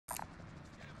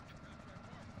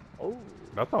Oh.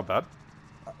 That's not bad.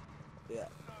 Yeah.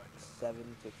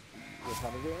 760. What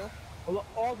time is it right now? Well,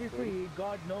 obviously,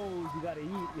 God knows you gotta eat,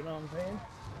 you know what I'm saying?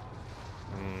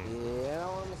 You know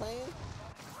what I'm saying?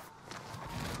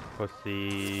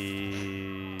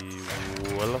 Pussy.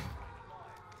 Well.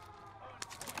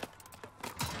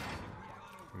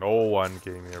 No one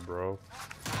came here, bro.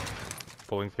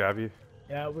 Pulling Scabby.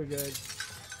 Yeah, we're good.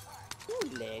 Ooh,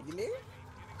 legendary.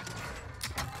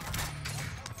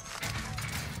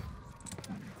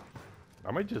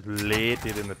 I might just lay it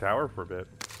in the tower for a bit.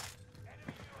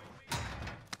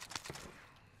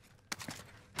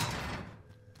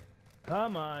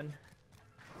 Come on.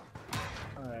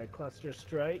 Alright, cluster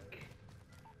strike.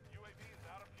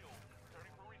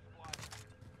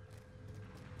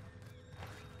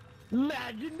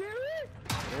 Legendary?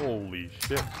 Holy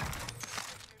shit.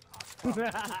 I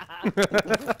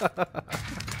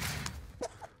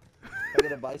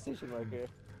got a buy station marker.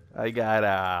 I got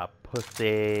a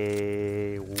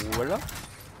pussy. What up?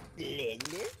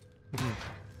 Legendary?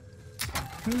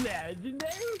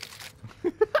 Legendary?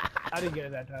 I didn't get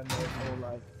it that time, though, no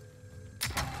lie.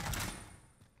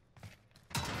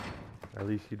 At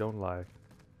least you don't lie.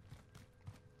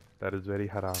 That is very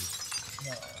haram.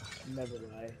 No, never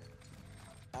lie.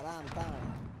 Aram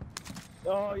time.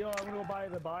 Oh, yo, I'm gonna go buy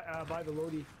the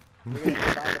Lodi. You're gonna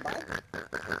buy the buy?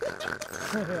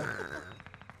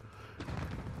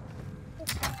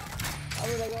 I'm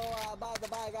gonna go buy the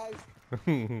buy, guys.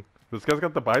 This guy's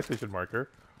got the buy station marker.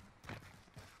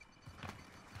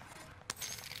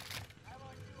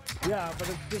 Yeah, but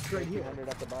it's just right here. 1300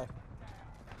 at the buy.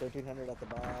 1300 at the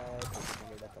buy.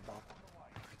 1300 at the buy.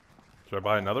 Should I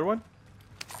buy another one?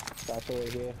 Satchel right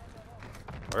here.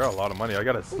 I got a lot of money. I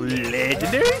got a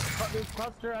legendary. There's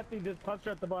cluster at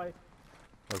the buy.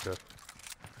 Okay.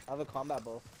 I have a combat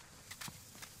bow.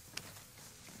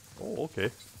 Oh, okay.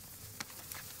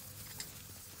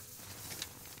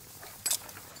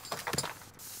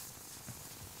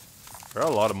 I got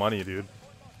a lot of money, dude.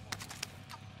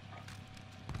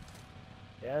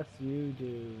 Yes, you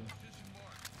do.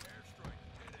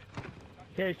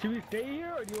 Okay, should we stay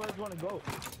here or do you guys want to go?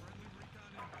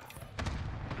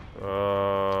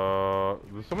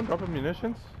 Did someone drop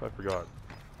munitions? I forgot.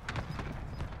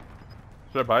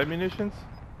 Should I buy munitions?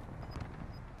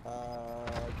 Can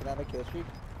I have a kill streak?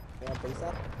 Can I place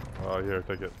that? Oh, here,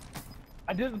 take it.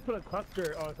 I didn't put a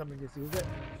cluster or something to use it.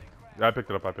 Yeah, I picked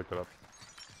it up. I picked it up.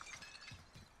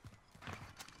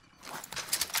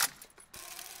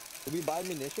 Did we buy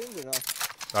munitions or no?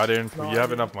 I didn't. No, you I have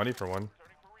didn't. enough money for one.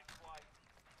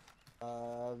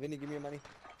 Vinny, give me your money.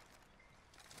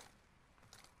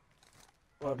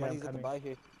 Okay, Money's I'm at the coming. buy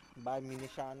here. Buy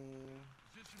munition.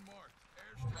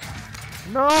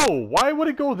 No! Why would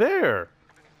it go there?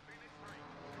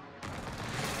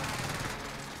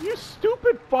 You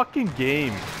stupid fucking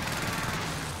game.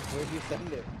 Where'd you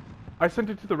send it? I sent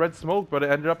it to the red smoke, but it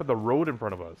ended up at the road in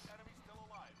front of us.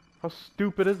 How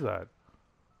stupid is that?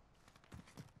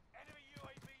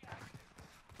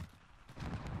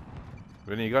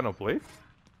 Vinny, you got no plates?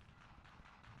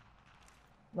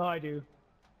 No, I do.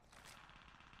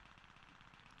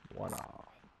 Wanna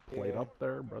plate Yeah, up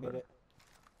there, Get brother? it.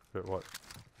 Wait, what?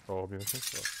 Oh,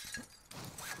 munitions?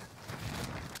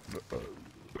 Oh.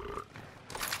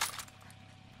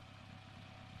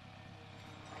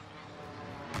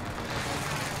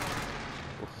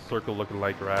 What's the circle looking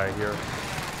like right here?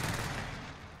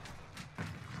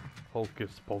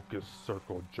 Hocus pocus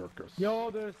circle jerkus.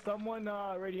 Yo, there's someone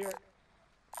right here.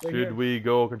 Right Should here. we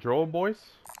go control, boys?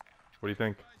 What do you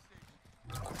think?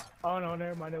 Oh no,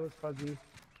 never mind. It was fuzzy.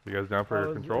 You guys down It for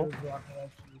was- control? it was rocket,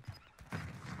 actually.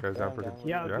 You guys down for Down, control?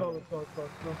 Yeah, let's go. Let's go. Let's go.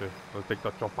 Let's go. Okay, let's take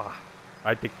the chopper.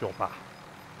 I take chopper.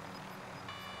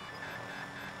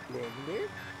 Legendary?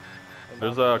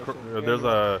 There's a there's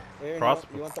a Aaron, cross.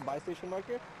 you want the buy station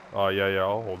marker? Oh yeah, yeah,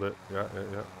 I'll hold it. Yeah, yeah,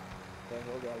 yeah. Okay,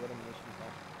 hold it. I'll get a munitions now.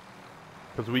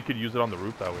 Because we could use it on the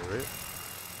roof that way, right?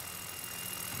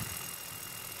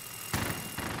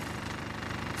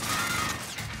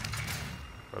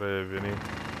 Allez, Vinny.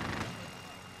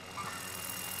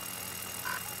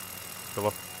 Ça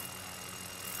va?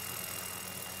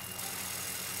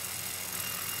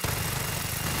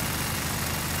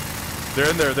 They're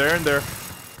in there, they're in there.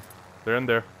 They're in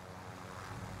there.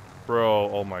 Bro,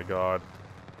 oh my god.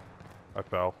 I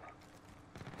fell.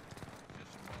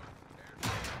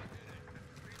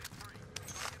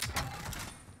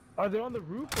 Are they on the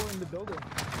roof or in the building?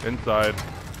 Inside.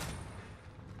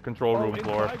 Control room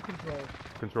floor. Inside control.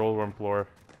 Control room floor.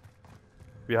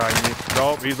 Behind me.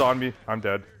 No, he's on me. I'm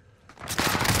dead.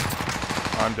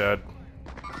 I'm dead.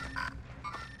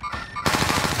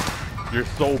 You're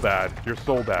so bad. You're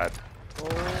so bad. Oh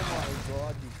my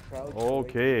crouch.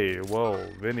 Okay, well,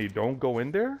 Vinny, don't go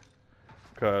in there,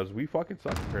 cause we fucking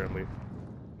suck apparently.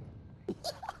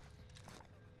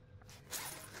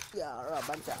 Yeah, a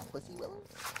bunch of pussy willows.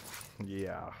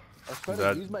 Yeah. I was trying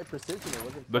That- to use my precision. It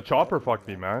wasn't. The fucking chopper letting fucked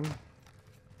me, man.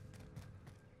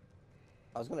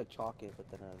 I was gonna chalk it, but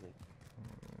then I was like,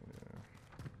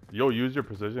 Yo, use your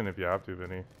precision if you have to,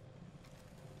 Vinny.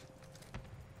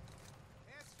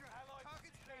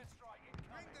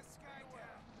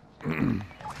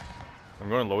 I'm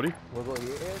going Lodi. we'll go here,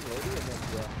 lady, and then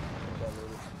yeah,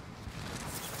 lady.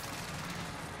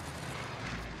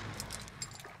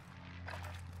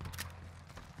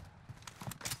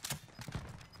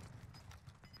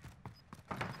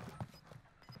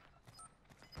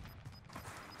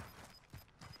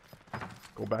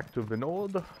 Go back to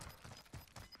Vinod.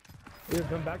 You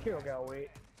come back here, okay, I'll wait.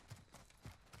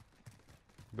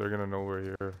 They're gonna know we're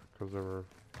here, cause they were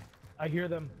I hear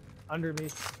them under me.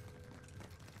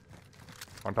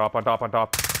 on top, on top, on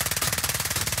top.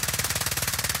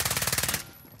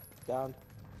 Down.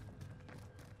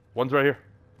 One's right here.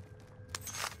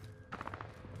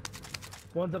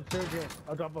 One's upstairs here.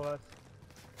 I'll drop a us.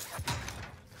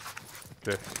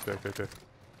 Okay, okay, okay, okay.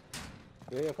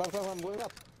 Yeah, come, I'm going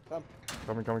up. Come.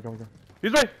 Coming, coming, coming, coming.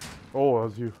 He's right! Oh, that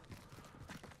was you.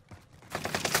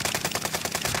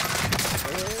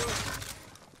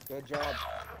 Good job.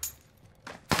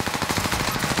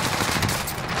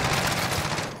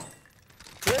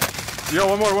 Yo,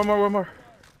 one more, one more, one more.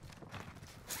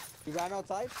 He ran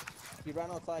outside. He ran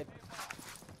outside.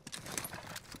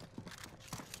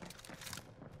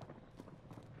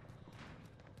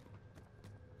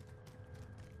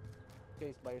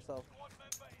 Case by yourself.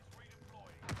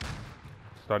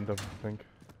 Stunned him, I think.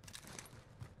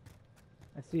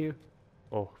 I see you.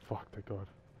 Oh, fuck, thank God.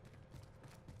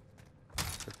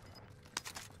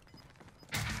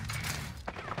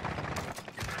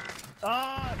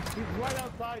 Ah, he's right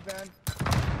outside, man.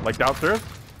 Like downstairs?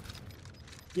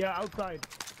 Yeah, outside.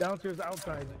 Downstairs,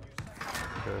 outside.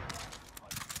 Okay.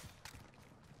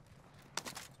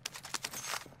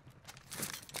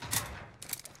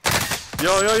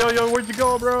 Yo, yo, yo, yo, where'd you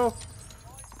go, bro?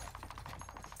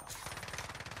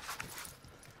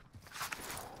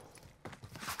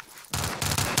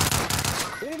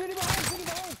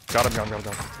 Got him, got him, got him,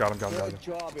 got him, got him, got him, got him. Good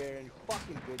job, Aaron.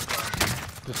 Fucking good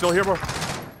job. They're still here, bro.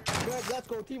 Good, let's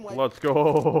go, team white. Let's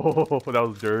go. That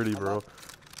was dirty, bro.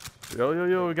 Yo, yo,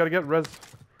 yo, we gotta get res.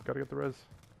 Gotta get the res.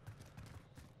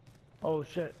 Oh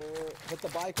shit. Hit the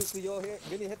buy quickly, yo. Here,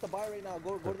 Vinny, hit the buy right now.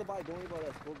 Go to the buy. Don't worry about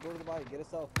us. Go to the buy. Get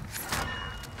us out.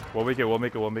 We'll make it, we'll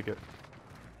make it, we'll make it.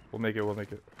 We'll make it, we'll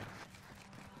make it.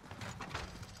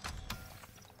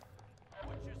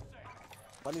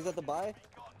 Bunny's at the buy.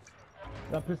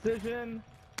 Got precision.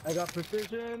 I got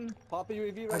precision. Pop a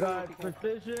UAV I right got now.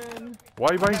 precision. Why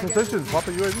are you buying positions? Pop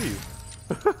a UAV.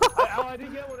 I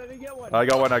didn't get one. I didn't get one. I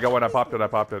got one, I got one. I popped it, I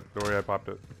popped it. Don't worry, I popped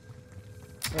it.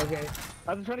 Okay.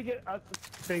 I was trying to get us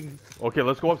things. Okay,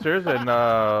 let's go upstairs and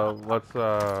let's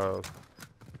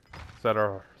set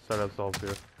ourselves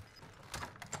here.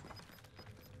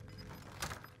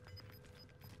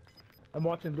 I'm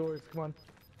watching doors. Come on.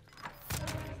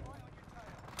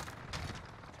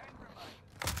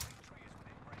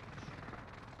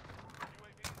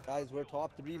 Guys, we're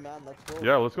top 3, man. Let's go.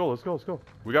 Yeah, let's go, let's go, let's go.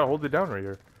 We gotta hold it down right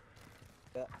here.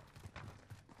 Yeah.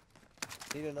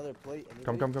 Need another plate.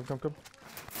 Come, come, come, come, come.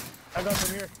 I got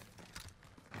them here.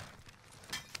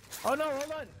 Oh no,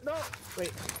 hold on. No.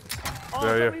 Wait. Oh,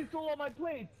 Yeah, yeah. somebody stole all my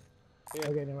plates. Yeah.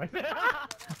 Okay, never mind.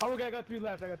 Oh, okay, I got 3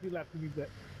 left. I got 3 left. Who needs it?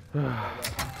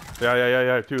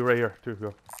 Yeah, 2 right here. 2,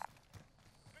 go.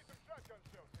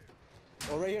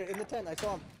 Oh, right here in the tent. I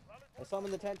saw him. I saw him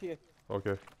in the tent here.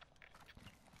 Okay.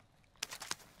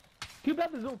 Keep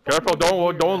that the zone. Careful,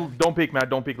 don't peek, man.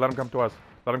 Don't peek. Let him come to us.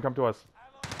 Let him come to us.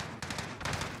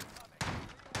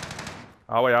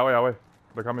 Away.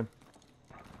 They're coming.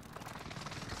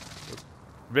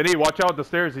 Vinny, watch out, the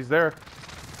stairs. He's there.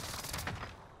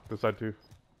 This side too.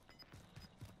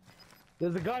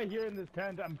 There's a guy here in this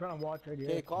tent. I'm trying to watch right here.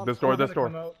 Okay, calm. This door, I'm this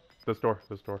gonna door. come out. This door,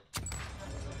 this door.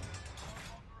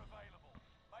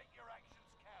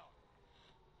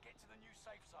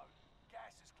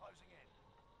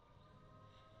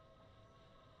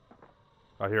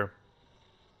 I hear him.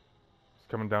 He's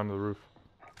coming down to the roof.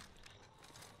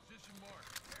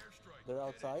 They're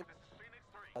outside.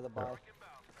 By the buy.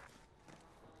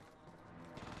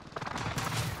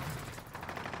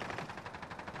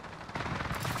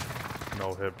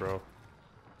 No hit, bro.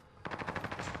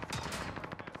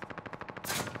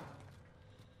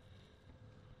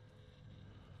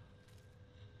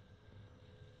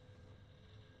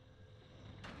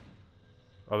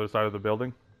 Other side of the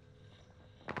building.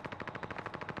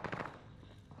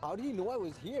 How do you know I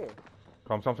was here?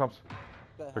 Comes. The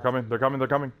They're hell? coming. They're coming. They're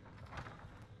coming.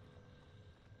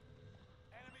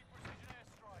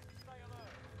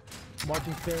 I'm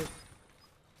watching stairs.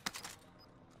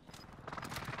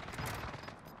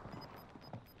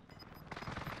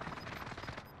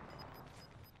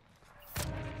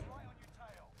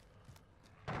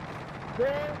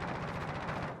 There.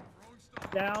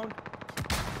 Down.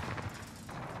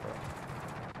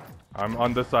 I'm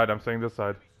on this side. I'm staying this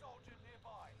side.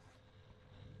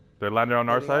 They landed on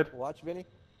our Heading side. up. Watch, Vinny.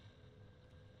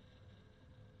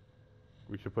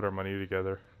 We should put our money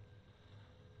together.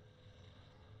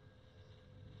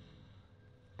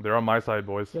 They're on my side,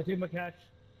 boys. Yeah, take my catch.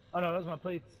 Oh no, those are my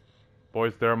plates.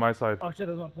 Boys, they're on my side. Oh shit,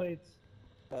 those are my plates.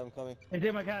 I'm coming. Hey,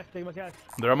 take my catch. Take my catch.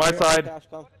 They're on my side. Cash,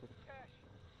 come.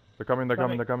 They're coming. They're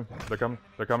coming. Coming. They're coming. They're coming.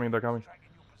 They're coming. They're coming.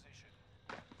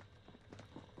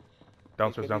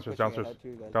 Downstairs. They could be Downstairs. pushing Downstairs. ahead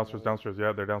too, guys. Downstairs. Downstairs.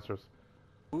 Yeah, they're downstairs.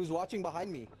 Who's watching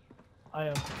behind me? I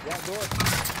am. Yeah, door.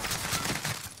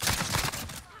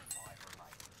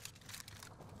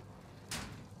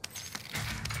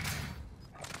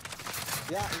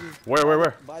 Yeah, he's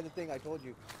Where? by the thing I told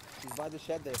you. He's by the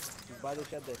shed there. He's by the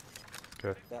shed there.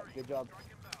 Okay. Yeah, good job.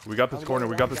 We got this I'm corner.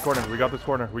 going We got around this back. corner. We got this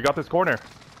corner. We got this corner.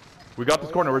 We got this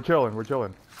Oh, corner. yeah. We're chilling. We're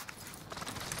chilling.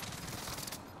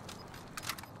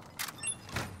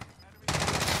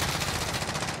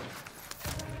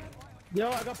 Yo,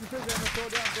 I got precision. I'm gonna throw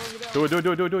it down. Throwing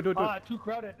it down. Do it. Ah, too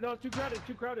crowded. No, too crowded.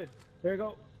 Too crowded. There you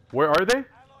go. Where are they?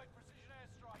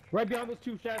 Right behind those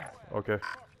two sheds. Okay.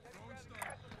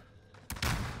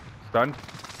 Stunned.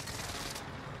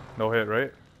 No hit,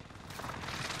 right?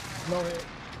 No hit.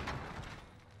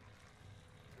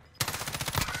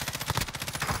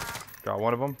 Got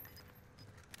one of them.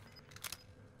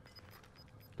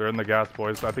 They're in the gas,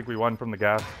 boys. I think we won from the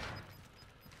gas.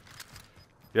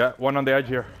 Yeah, one on the edge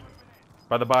here.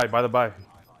 By the by.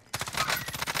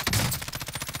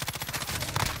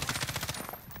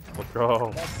 Let's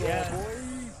go. Let's go, Yes.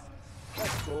 boys.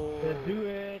 Let's go. Let's do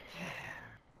it.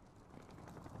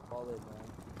 Solid, man.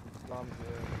 Mom's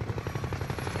here.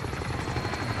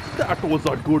 That was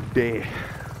a good day. That's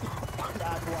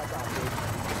what I did.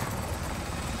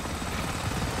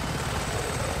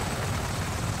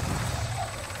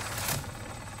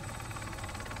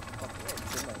 Fuck, yeah,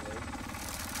 it's in my leg.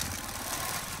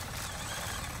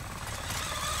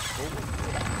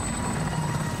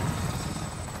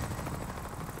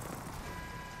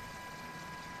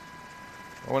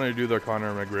 I want to do the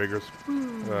Conor McGregor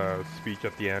speech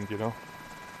at the end, you know?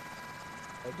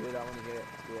 Oh, dude, I want to hear it.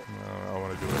 Do it. I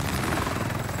want to do it.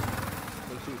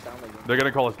 Make sure you sound like him. They're going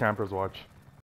to call us Campers Watch.